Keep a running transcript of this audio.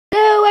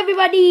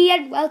everybody,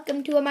 and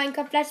welcome to a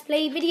Minecraft Let's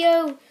Play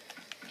video.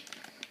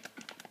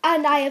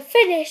 And I have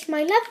finished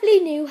my lovely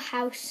new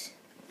house.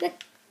 The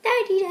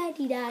daddy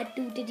daddy da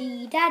doo da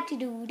dee daddy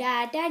doo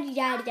da daddy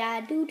daddy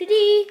da doo da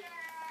dee.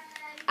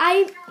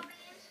 And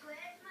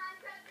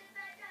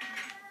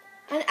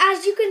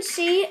as you can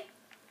see,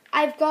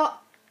 I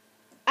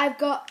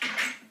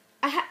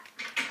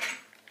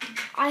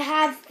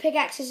have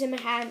pickaxes in my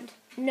hand.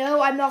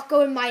 No, I'm not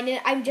going mining.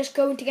 I'm just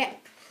going to get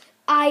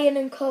iron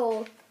and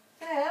coal.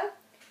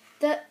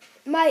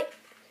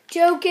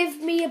 Joe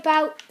gave me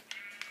about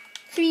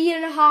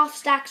 3.5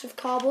 stacks of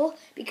cobble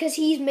because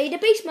he's made a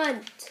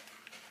basement.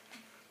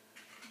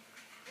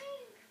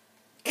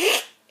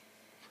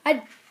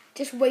 I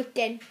just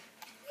waiting.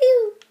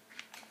 Woo.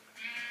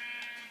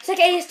 It's like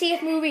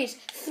ASTF movies.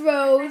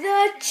 Throw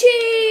the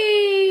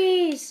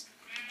cheese.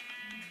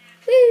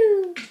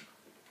 Woo.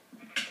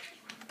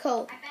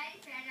 Cool.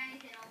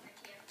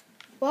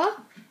 What?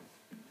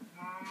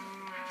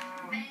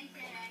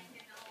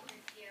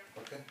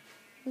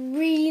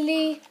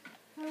 Really?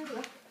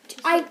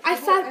 I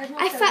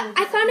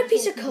found a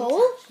piece of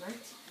coal.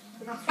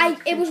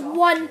 It was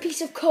one piece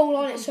of coal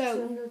on its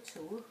own.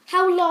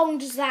 How long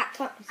does that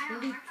come?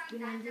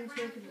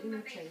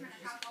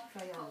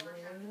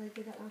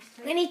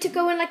 I need to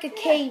go in like a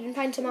cave and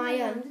find some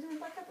iron.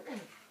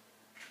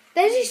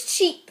 There's a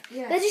sheep.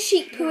 There's a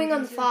sheep pooing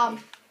on the farm.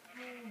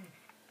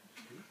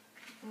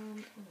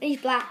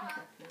 He's black.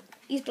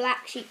 He's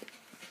black sheep.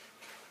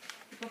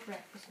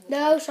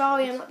 No,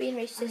 sorry, I'm not being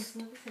racist.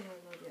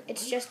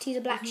 It's just he's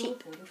a black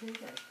sheep.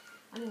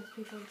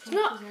 It's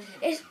not.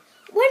 It's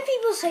when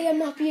people say I'm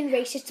not being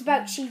racist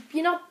about sheep,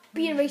 you're not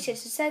being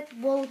racist. It's like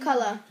wool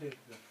colour.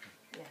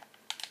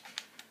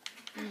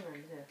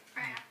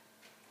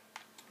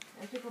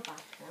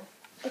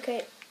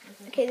 Okay.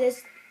 Okay.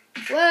 There's.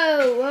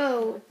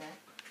 Whoa.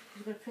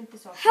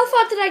 How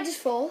far did I just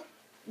fall?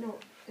 No,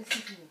 it's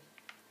not me.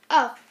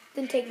 Oh,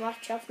 didn't take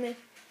much off me.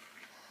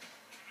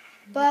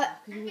 But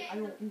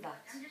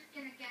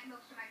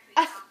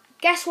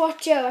guess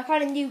what, Joe? I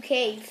found a new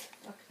cave.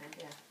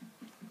 Okay,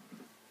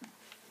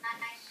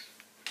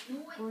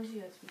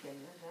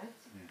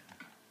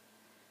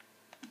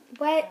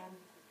 Where?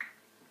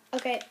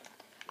 Okay.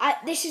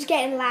 This is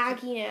getting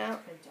laggy now.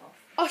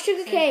 Oh,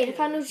 sugarcane! I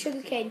found no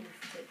sugarcane.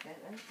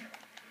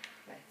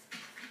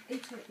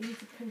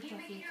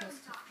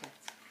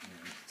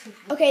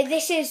 Okay,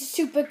 this is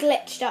super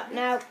glitched up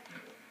now.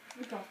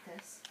 We got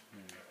this.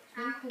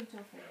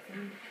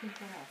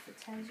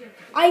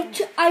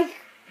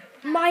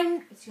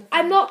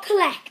 I'm not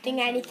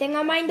collecting anything.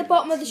 I mined the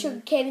bottom of the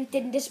sugarcane and it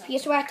didn't disappear,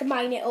 so I had to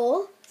mine it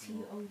all.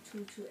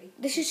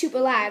 This is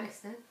super lag.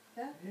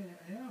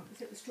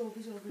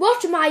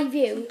 Watch my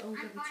view.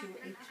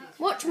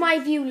 Watch my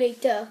view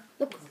later.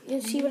 Look,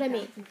 you'll see what I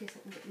mean.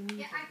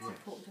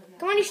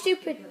 Come on, you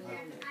stupid.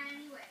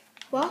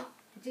 What?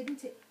 Do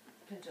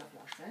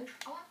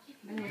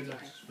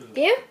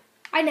you?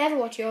 I never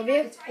watch your view.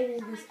 It's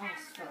always us,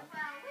 Phil.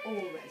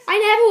 Always. I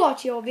never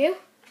watch your view.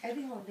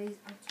 Every holidays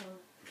until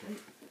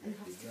and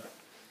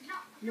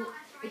no,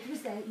 it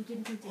was there. You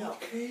didn't think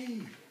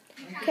it.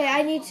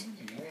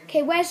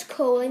 Okay, where's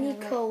coal? I need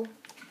coal.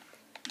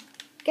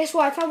 Guess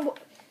what?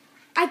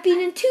 I've been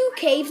in 2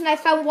 caves and I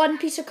found 1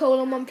 piece of coal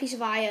and 1 piece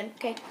of iron.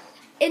 Okay,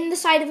 in the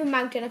side of a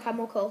mountain I found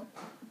more coal.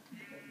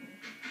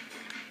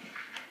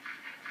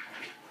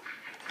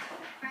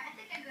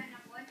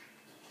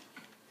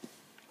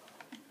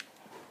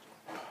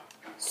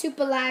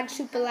 Super lag,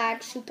 super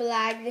lag, super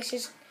lag. This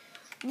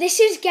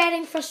is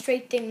getting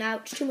frustrating now.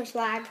 It's too much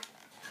lag.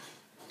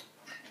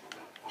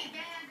 Today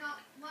I got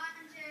 1,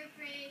 2,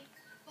 3,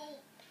 4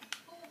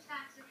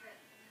 stacks of wood.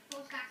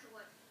 4 stacks of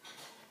wood.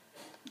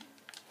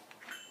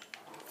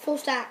 4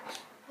 stacks.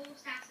 4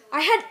 stacks of wood.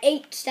 I had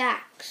 8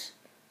 stacks.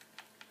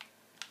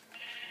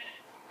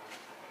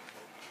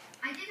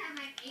 I did have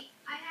like 8.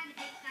 I had 8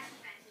 stacks of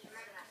fences.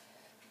 Remember that?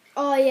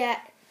 Oh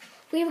yeah,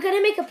 we were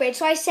gonna make a bridge,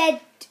 so I said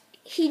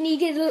he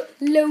needed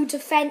loads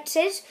of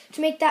fences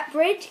to make that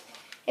bridge.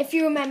 If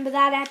you remember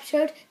that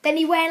episode, then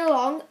he went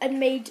along and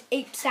made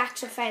 8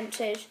 stacks of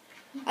fences,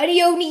 and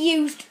he only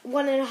used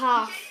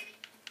 1.5.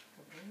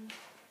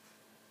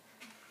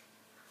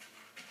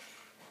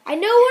 I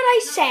know what I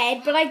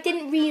said, but I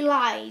didn't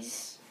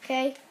realise.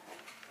 Okay.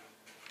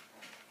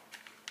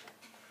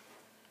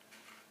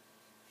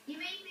 You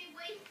made me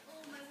waste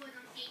all my wood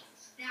on 8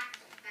 stacks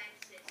of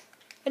fences.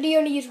 And he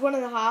only used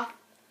 1.5.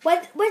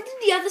 Where did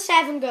the other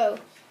 7 go?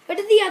 Where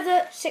did the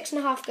other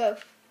 6.5 go?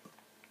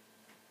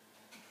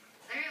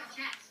 They're in your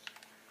chest.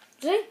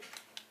 Did he?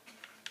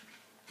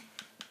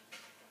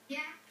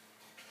 Yeah.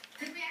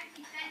 Because we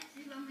actually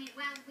fences when we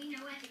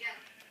know where to go.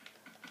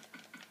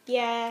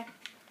 Yeah.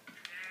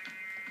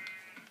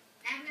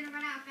 Now we're gonna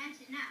run out of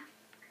fences now.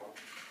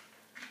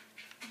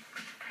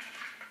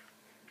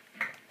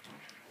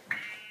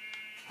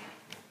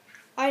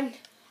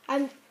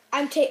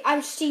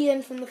 I'm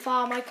stealing from the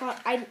farm. I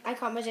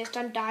can't resist.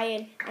 I'm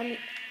dying.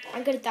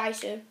 I'm gonna die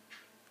soon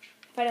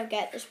if I don't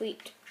get it this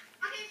week.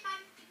 Okay, it's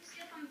fine. You can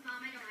steal from the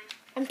farm. I don't mind.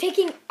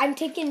 I'm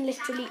taking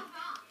literally.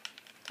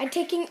 I'm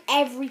taking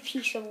every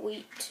piece of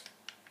wheat.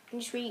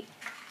 And just read.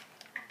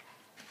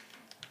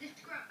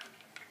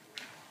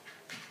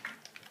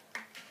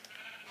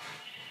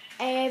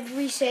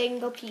 Every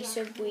single piece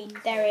of wheat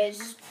there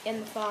is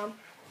in the farm.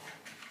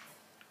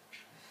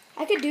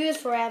 I could do this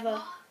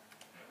forever.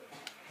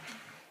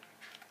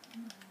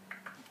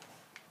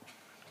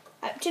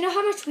 Do you know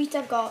how much wheat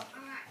I've got?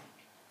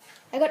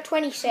 I got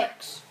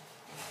 26.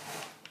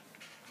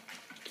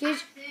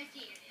 Here's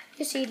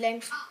your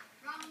seedlings.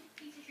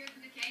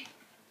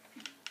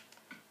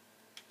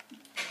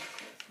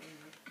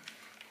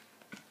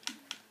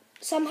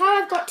 Somehow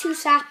I've got 2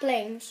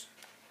 saplings.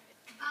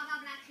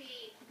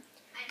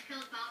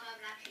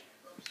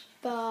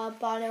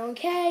 Baba, no one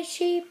cares,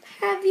 sheep.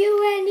 Have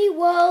you any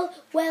wool?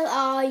 Well,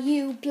 are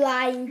you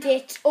blind?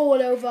 It's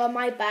all over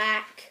my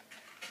back.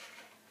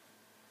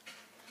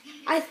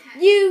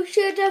 You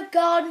should have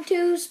gone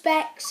to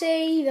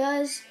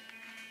Specsavers.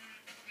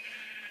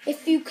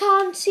 If you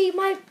can't see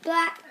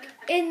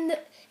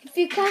if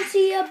you can't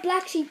see a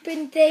black sheep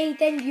in day,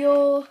 then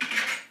you're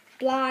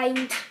blind.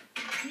 And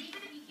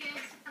even if you hear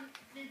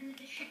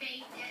the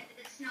shebang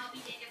that Snobby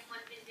did in one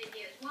of his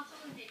videos, watch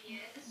all the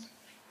videos.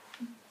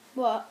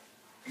 What?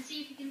 And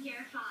see if you can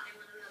hear a fart in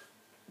one of them.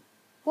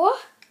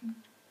 What?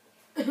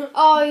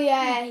 Oh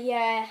yeah.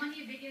 One of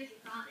your videos you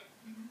farted.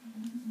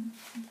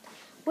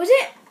 Was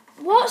it?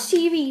 What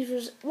series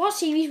was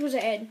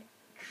it in?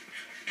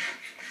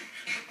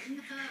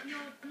 Your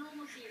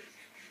normal series.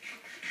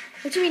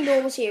 What do you mean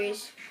normal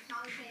series?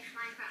 Snobby plays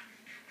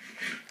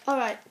Minecraft.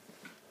 Alright.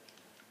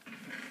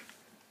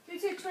 Who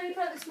took 20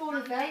 pounds this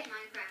morning, Snobby Phil? plays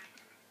Minecraft.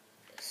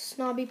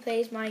 Snobby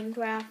plays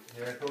Minecraft.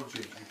 Yeah, go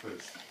Jake, you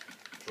first.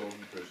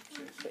 Jordan first.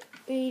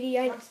 Really,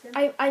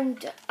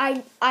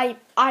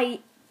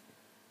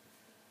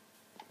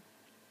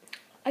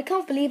 I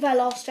can't believe I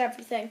lost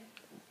everything.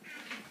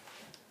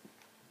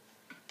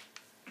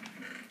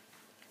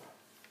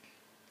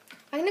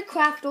 I'm gonna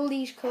craft all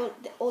this coal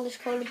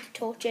into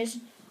torches,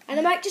 and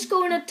I might just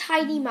go in a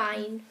tiny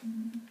mine.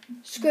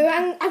 Screw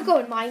it, I'm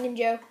going mining,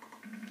 Joe.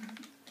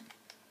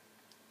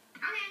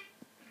 Okay.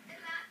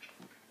 Good luck.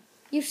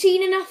 You've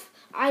seen enough.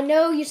 I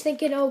know you're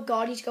thinking, oh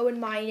God, he's going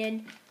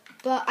mining,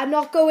 but I'm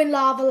not going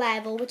lava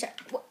level,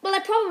 well, I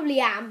probably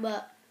am,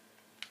 but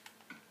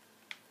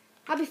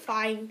I'll be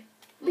fine.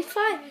 I'll be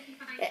fine.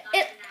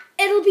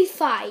 It'll be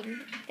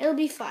fine. It'll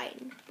be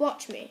fine.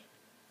 Watch me.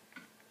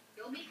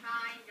 You'll be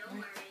fine, don't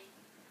worry.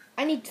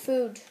 I need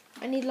food.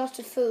 I need lots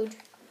of food.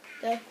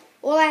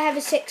 All I have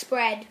is 6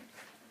 bread.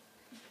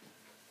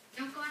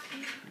 Don't go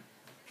asking me.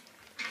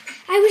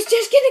 I was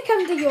just gonna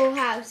come to your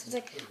house. I was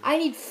like, I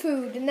need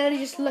food, and then I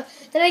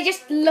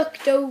just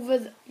looked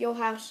over your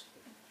house.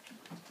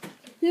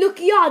 Look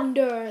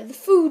yonder, the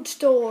food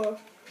store. No,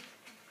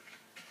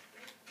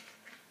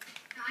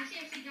 I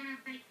seriously don't have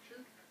any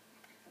food.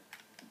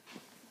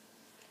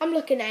 I'm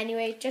looking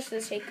anyway, just for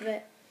the sake of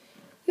it.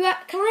 Can I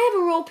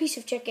have a raw piece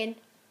of chicken,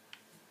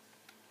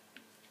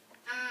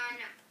 No.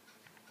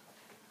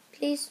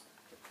 please?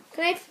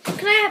 Can I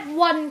have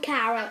 1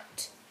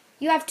 carrot?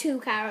 You have 2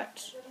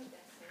 carrots.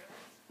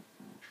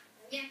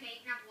 Yeah, okay,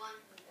 you can have one.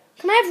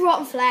 Can I have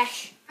rotten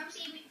flesh? Come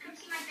see my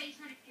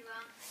basement if you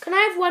want. Can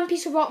I have 1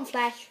 piece of rotten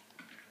flesh?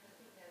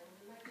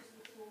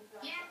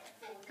 Yeah,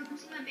 come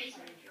see my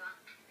basement if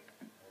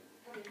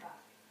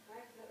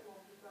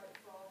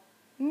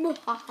you want.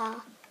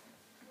 Muhaha.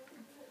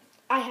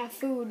 I have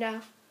food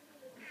now.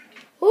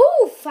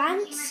 Ooh,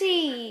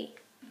 fancy.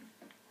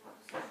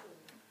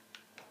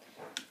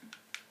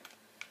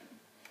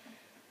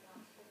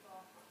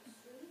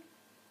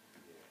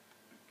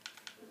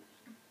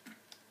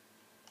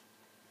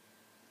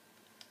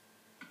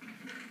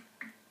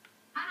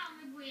 How long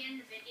have we in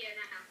the video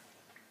now?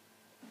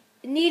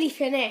 Nearly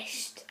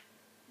finished.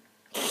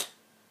 Wait,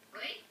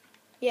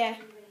 Yeah.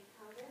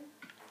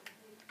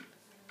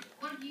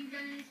 what have you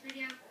done in this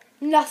video?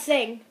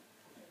 Nothing.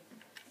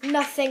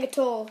 Nothing at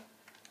all.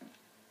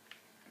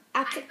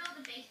 I built a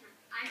basement.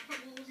 I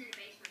put walls in the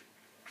basement.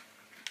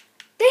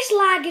 This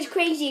lag is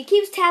crazy. It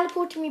keeps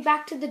teleporting me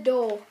back to the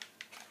door.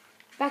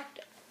 I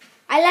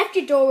left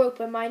your door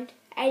open, mind.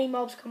 Any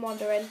mobs come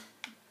wandering.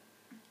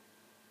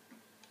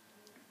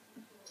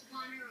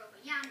 Wander over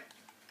yonder.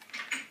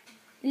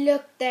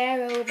 Look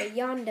there over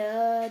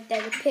yonder.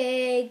 There's a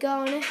pig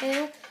on a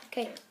hill.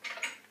 Okay.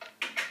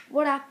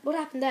 What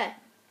happened there?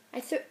 I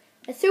threw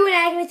an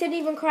egg and it didn't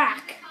even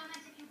crack. Comments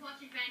if you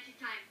watch Adventure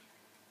Time.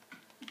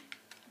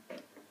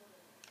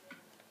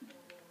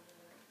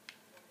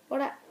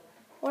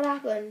 What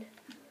happened?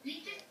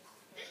 Leave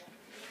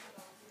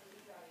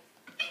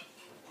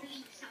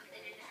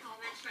something in the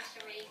comments for us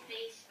to read,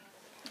 please.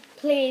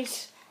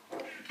 Please.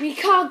 We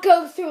can't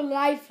go through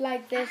life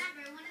like this.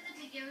 Remember one of the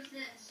videos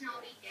that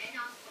Snobby did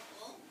on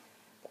football?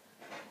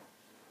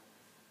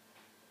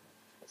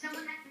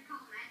 Someone left a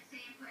comment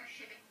saying put a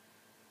shirt.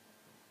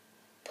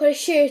 Put a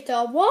shirt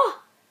on. What?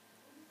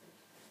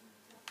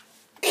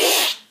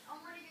 On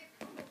one of your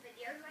football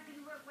videos, like if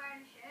you weren't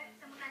wearing a shirt,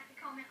 someone left a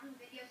comment on the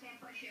video saying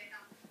put a shirt on.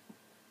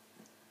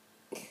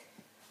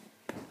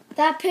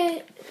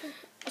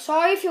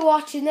 sorry if you're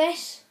watching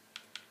this,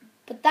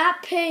 but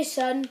that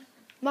person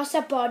must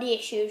have body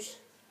issues.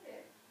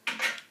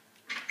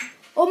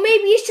 Or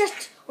maybe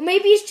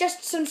it's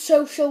just some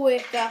social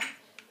worker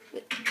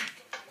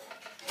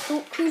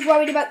who's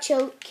worried about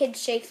kids'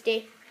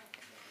 safety.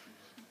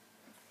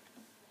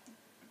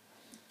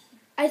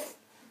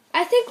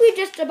 I think we've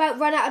just about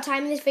run out of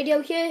time in this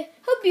video here.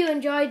 Hope you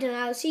enjoyed, and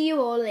I'll see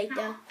you all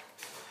later.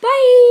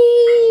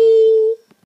 Bye!